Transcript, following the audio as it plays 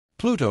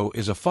Pluto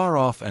is a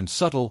far-off and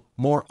subtle,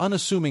 more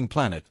unassuming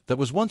planet that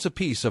was once a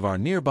piece of our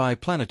nearby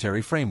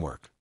planetary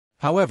framework.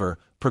 However,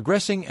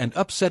 progressing and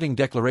upsetting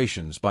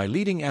declarations by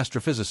leading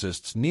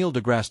astrophysicists Neil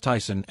deGrasse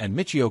Tyson and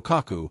Michio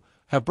Kaku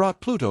have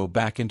brought Pluto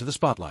back into the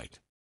spotlight.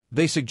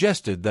 They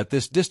suggested that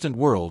this distant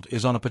world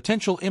is on a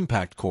potential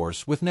impact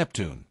course with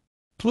Neptune.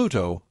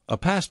 Pluto, a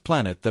past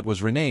planet that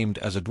was renamed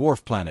as a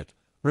dwarf planet,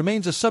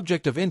 remains a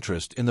subject of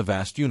interest in the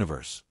vast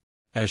universe.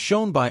 As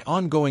shown by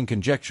ongoing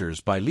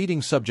conjectures by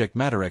leading subject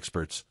matter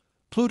experts,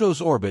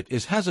 Pluto's orbit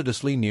is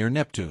hazardously near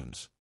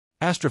Neptune's.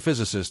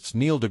 Astrophysicists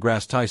Neil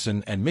deGrasse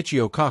Tyson and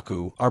Michio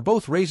Kaku are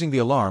both raising the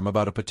alarm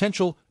about a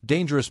potential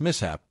dangerous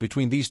mishap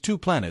between these two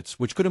planets,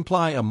 which could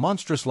imply a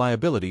monstrous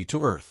liability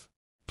to Earth.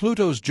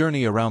 Pluto's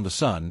journey around the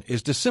Sun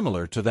is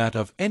dissimilar to that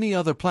of any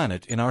other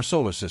planet in our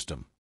solar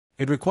system.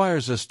 It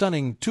requires a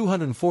stunning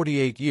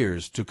 248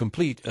 years to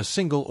complete a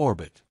single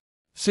orbit.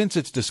 Since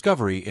its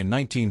discovery in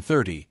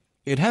 1930,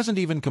 it hasn't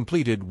even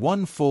completed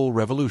one full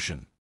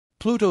revolution.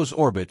 Pluto's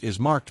orbit is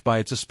marked by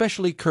its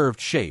especially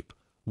curved shape,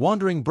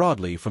 wandering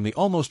broadly from the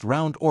almost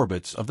round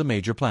orbits of the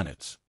major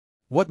planets.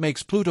 What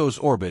makes Pluto's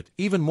orbit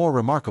even more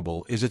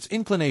remarkable is its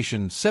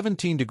inclination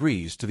 17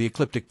 degrees to the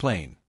ecliptic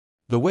plane.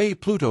 The way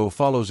Pluto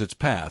follows its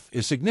path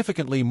is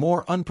significantly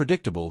more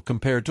unpredictable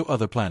compared to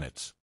other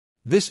planets.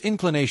 This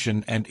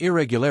inclination and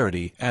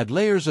irregularity add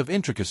layers of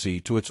intricacy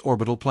to its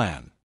orbital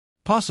plan.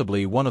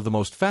 Possibly one of the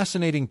most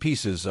fascinating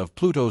pieces of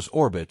Pluto's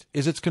orbit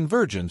is its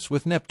convergence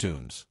with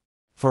Neptune's.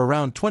 For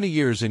around 20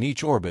 years in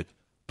each orbit,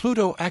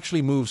 Pluto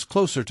actually moves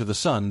closer to the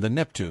Sun than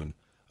Neptune,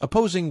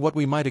 opposing what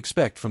we might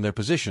expect from their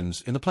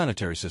positions in the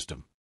planetary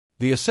system.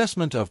 The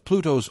assessment of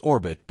Pluto's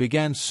orbit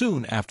began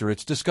soon after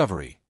its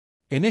discovery.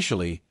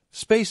 Initially,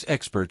 space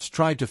experts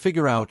tried to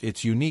figure out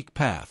its unique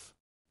path.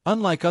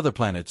 Unlike other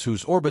planets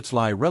whose orbits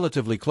lie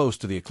relatively close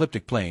to the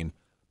ecliptic plane,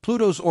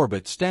 Pluto's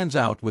orbit stands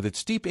out with its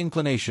steep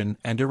inclination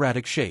and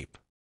erratic shape.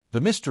 The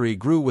mystery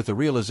grew with the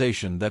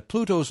realization that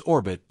Pluto's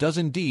orbit does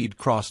indeed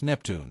cross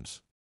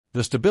Neptune's.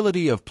 The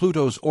stability of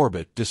Pluto's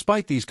orbit,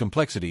 despite these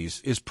complexities,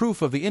 is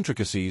proof of the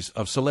intricacies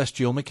of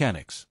celestial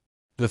mechanics.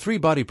 The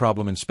three-body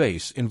problem in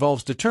space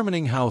involves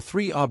determining how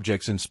three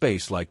objects in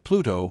space like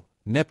Pluto,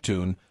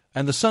 Neptune,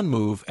 and the Sun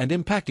move and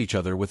impact each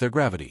other with their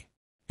gravity.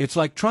 It's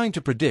like trying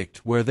to predict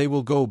where they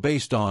will go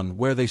based on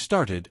where they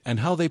started and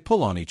how they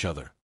pull on each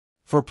other.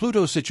 For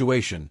Pluto's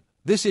situation,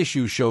 this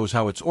issue shows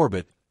how its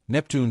orbit,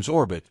 Neptune's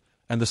orbit,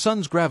 and the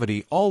Sun's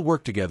gravity all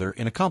work together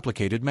in a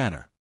complicated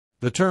manner.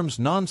 The terms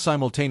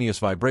non-simultaneous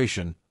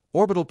vibration,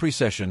 orbital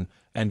precession,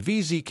 and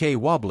VZK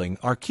wobbling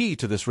are key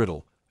to this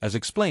riddle, as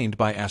explained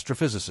by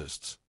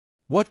astrophysicists.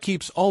 What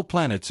keeps all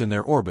planets in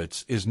their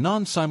orbits is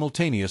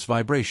non-simultaneous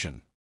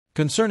vibration.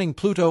 Concerning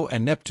Pluto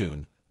and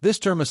Neptune, this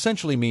term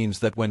essentially means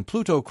that when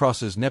Pluto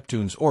crosses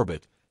Neptune's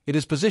orbit, it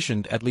is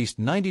positioned at least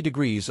 90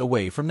 degrees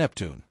away from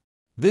Neptune.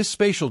 This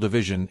spatial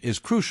division is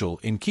crucial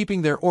in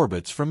keeping their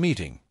orbits from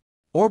meeting.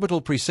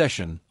 Orbital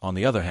precession, on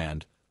the other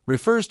hand,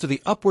 refers to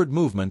the upward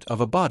movement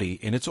of a body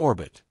in its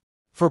orbit.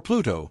 For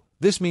Pluto,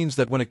 this means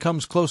that when it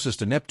comes closest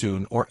to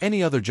Neptune or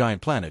any other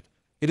giant planet,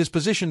 it is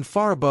positioned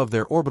far above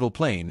their orbital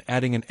plane,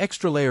 adding an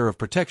extra layer of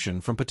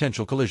protection from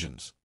potential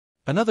collisions.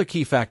 Another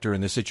key factor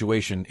in this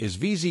situation is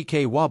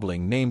VZK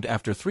wobbling, named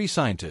after three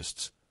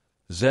scientists,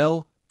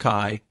 Zell,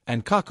 Kai,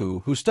 and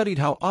Kaku, who studied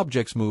how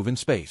objects move in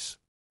space.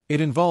 It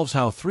involves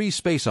how three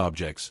space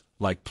objects,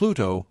 like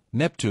Pluto,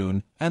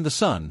 Neptune, and the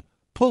Sun,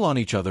 pull on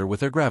each other with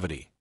their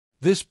gravity.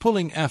 This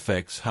pulling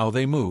affects how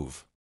they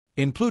move.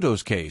 In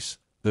Pluto's case,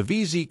 the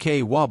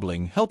VZK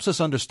wobbling helps us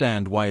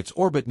understand why its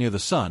orbit near the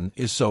Sun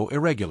is so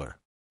irregular.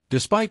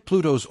 Despite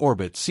Pluto's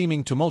orbit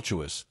seeming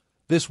tumultuous,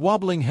 this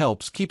wobbling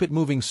helps keep it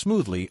moving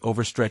smoothly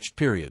over stretched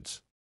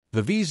periods.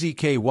 The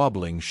VZK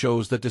wobbling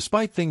shows that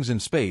despite things in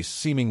space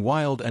seeming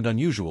wild and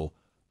unusual,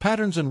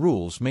 patterns and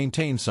rules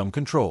maintain some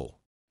control.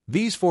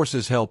 These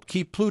forces help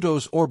keep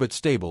Pluto's orbit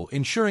stable,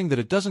 ensuring that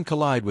it doesn't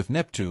collide with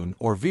Neptune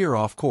or veer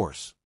off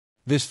course.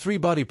 This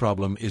three-body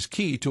problem is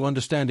key to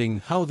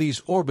understanding how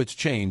these orbits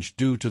change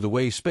due to the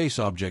way space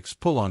objects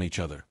pull on each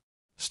other.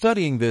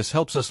 Studying this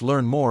helps us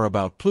learn more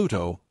about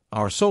Pluto,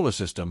 our solar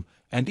system,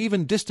 and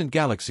even distant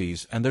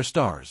galaxies and their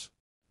stars.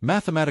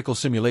 Mathematical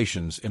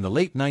simulations in the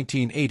late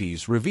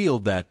 1980s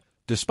revealed that,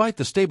 despite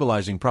the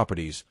stabilizing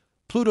properties,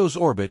 Pluto's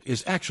orbit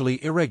is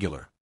actually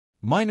irregular.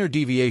 Minor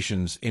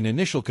deviations in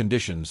initial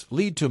conditions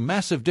lead to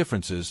massive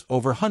differences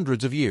over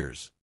hundreds of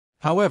years.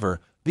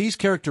 However, these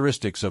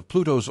characteristics of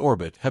Pluto's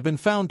orbit have been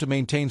found to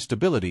maintain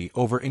stability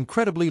over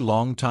incredibly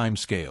long time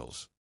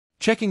scales.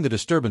 Checking the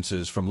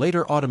disturbances from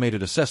later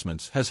automated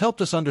assessments has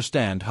helped us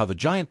understand how the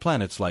giant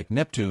planets like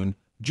Neptune,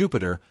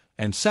 Jupiter,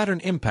 and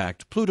Saturn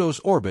impact Pluto's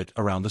orbit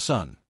around the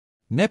Sun.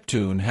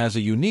 Neptune has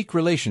a unique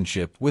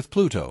relationship with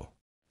Pluto.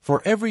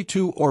 For every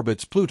 2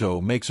 orbits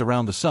Pluto makes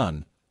around the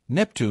Sun,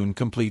 Neptune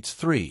completes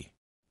 3.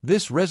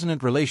 This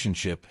resonant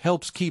relationship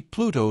helps keep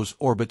Pluto's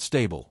orbit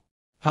stable.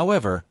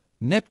 However,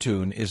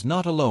 Neptune is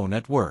not alone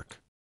at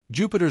work.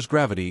 Jupiter's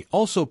gravity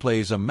also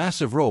plays a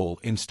massive role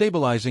in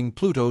stabilizing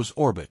Pluto's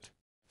orbit.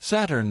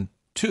 Saturn,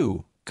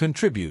 too,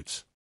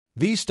 contributes.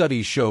 These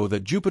studies show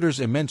that Jupiter's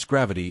immense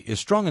gravity is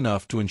strong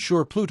enough to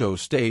ensure Pluto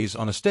stays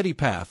on a steady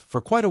path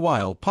for quite a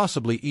while,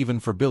 possibly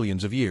even for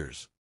billions of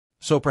years.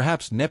 So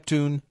perhaps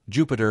Neptune,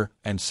 Jupiter,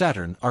 and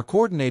Saturn are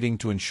coordinating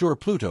to ensure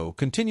Pluto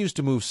continues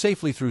to move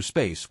safely through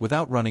space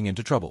without running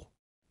into trouble.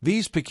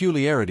 These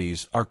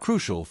peculiarities are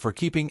crucial for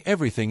keeping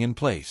everything in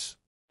place.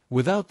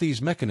 Without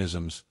these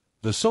mechanisms,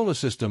 the solar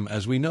system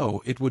as we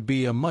know it would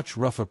be a much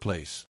rougher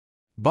place.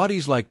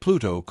 Bodies like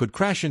Pluto could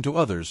crash into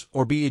others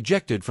or be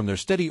ejected from their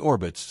steady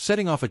orbits,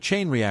 setting off a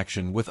chain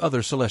reaction with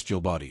other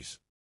celestial bodies.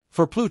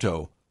 For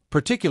Pluto,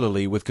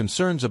 particularly with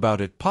concerns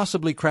about it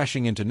possibly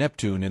crashing into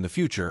Neptune in the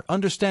future,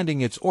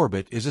 understanding its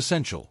orbit is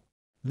essential.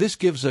 This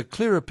gives a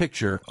clearer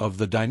picture of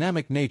the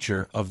dynamic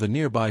nature of the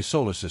nearby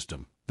solar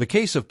system. The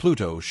case of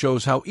Pluto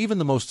shows how even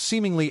the most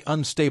seemingly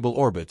unstable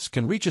orbits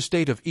can reach a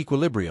state of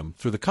equilibrium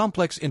through the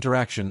complex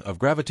interaction of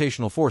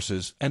gravitational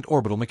forces and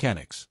orbital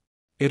mechanics.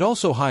 It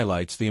also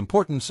highlights the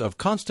importance of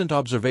constant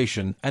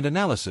observation and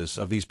analysis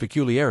of these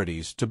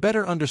peculiarities to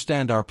better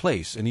understand our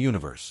place in the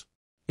universe.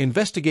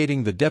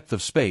 Investigating the depth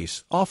of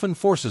space often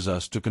forces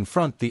us to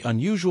confront the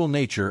unusual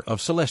nature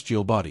of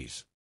celestial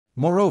bodies.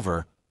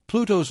 Moreover,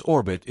 Pluto's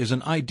orbit is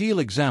an ideal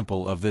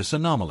example of this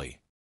anomaly.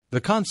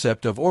 The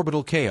concept of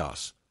orbital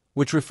chaos,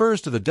 which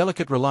refers to the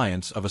delicate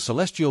reliance of a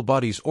celestial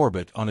body's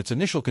orbit on its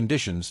initial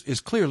conditions,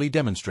 is clearly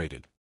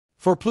demonstrated.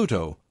 For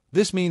Pluto,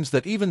 this means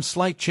that even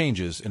slight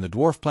changes in the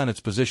dwarf planet's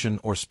position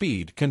or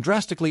speed can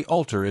drastically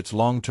alter its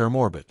long-term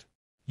orbit.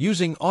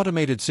 Using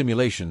automated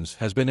simulations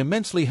has been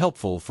immensely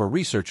helpful for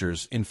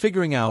researchers in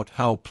figuring out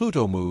how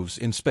Pluto moves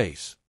in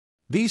space.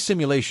 These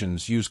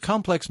simulations use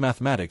complex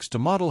mathematics to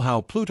model how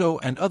Pluto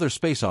and other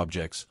space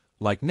objects,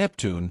 like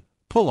Neptune,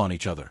 pull on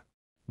each other.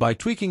 By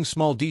tweaking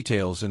small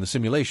details in the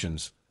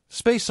simulations,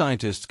 space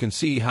scientists can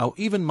see how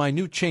even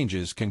minute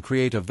changes can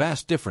create a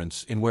vast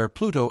difference in where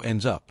Pluto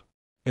ends up.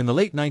 In the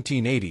late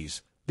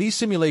 1980s, these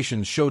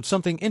simulations showed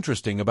something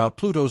interesting about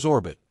Pluto's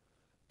orbit.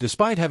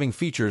 Despite having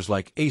features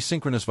like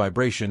asynchronous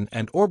vibration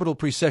and orbital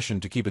precession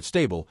to keep it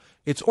stable,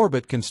 its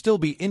orbit can still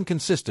be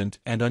inconsistent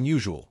and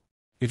unusual.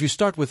 If you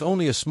start with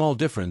only a small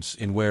difference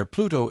in where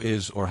Pluto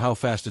is or how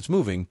fast it's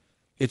moving,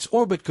 its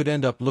orbit could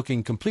end up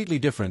looking completely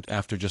different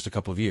after just a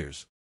couple of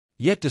years.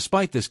 Yet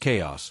despite this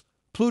chaos,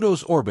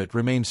 Pluto's orbit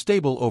remains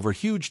stable over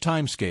huge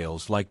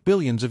timescales like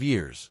billions of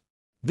years.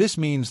 This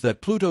means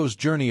that Pluto's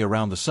journey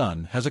around the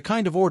Sun has a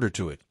kind of order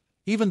to it,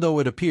 even though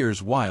it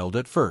appears wild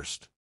at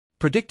first.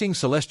 Predicting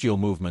celestial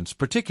movements,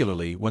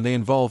 particularly when they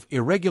involve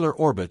irregular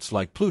orbits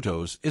like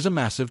Pluto's, is a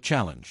massive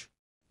challenge.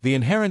 The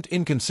inherent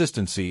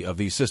inconsistency of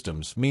these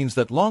systems means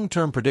that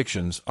long-term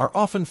predictions are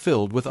often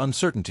filled with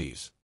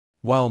uncertainties.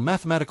 While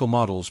mathematical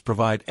models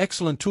provide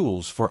excellent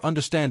tools for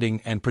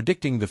understanding and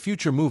predicting the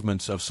future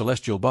movements of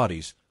celestial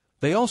bodies,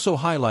 they also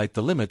highlight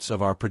the limits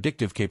of our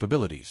predictive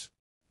capabilities.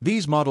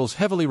 These models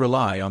heavily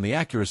rely on the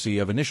accuracy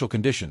of initial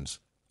conditions,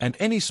 and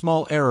any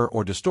small error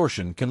or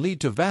distortion can lead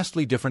to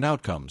vastly different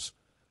outcomes,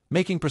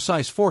 making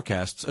precise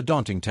forecasts a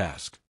daunting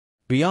task.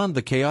 Beyond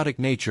the chaotic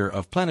nature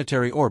of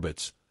planetary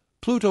orbits,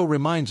 Pluto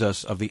reminds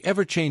us of the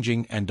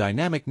ever-changing and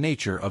dynamic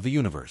nature of the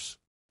universe.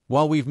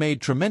 While we've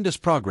made tremendous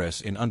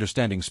progress in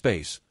understanding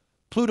space,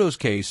 Pluto's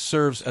case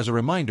serves as a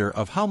reminder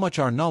of how much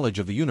our knowledge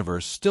of the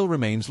universe still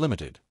remains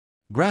limited.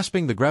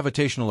 Grasping the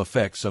gravitational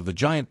effects of the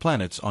giant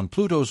planets on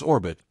Pluto's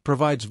orbit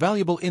provides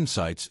valuable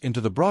insights into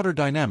the broader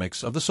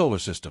dynamics of the solar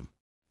system.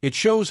 It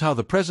shows how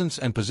the presence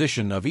and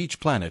position of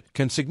each planet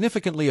can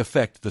significantly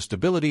affect the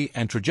stability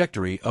and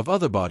trajectory of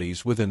other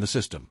bodies within the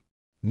system.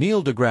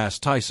 Neil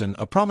deGrasse Tyson,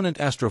 a prominent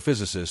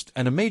astrophysicist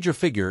and a major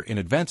figure in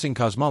advancing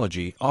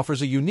cosmology,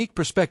 offers a unique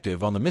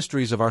perspective on the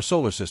mysteries of our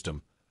solar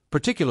system,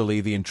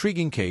 particularly the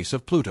intriguing case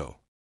of Pluto.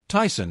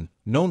 Tyson,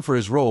 known for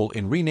his role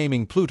in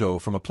renaming Pluto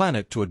from a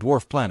planet to a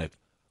dwarf planet,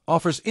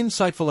 offers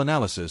insightful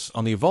analysis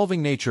on the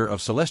evolving nature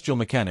of celestial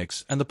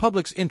mechanics and the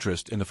public's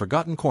interest in the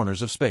forgotten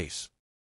corners of space.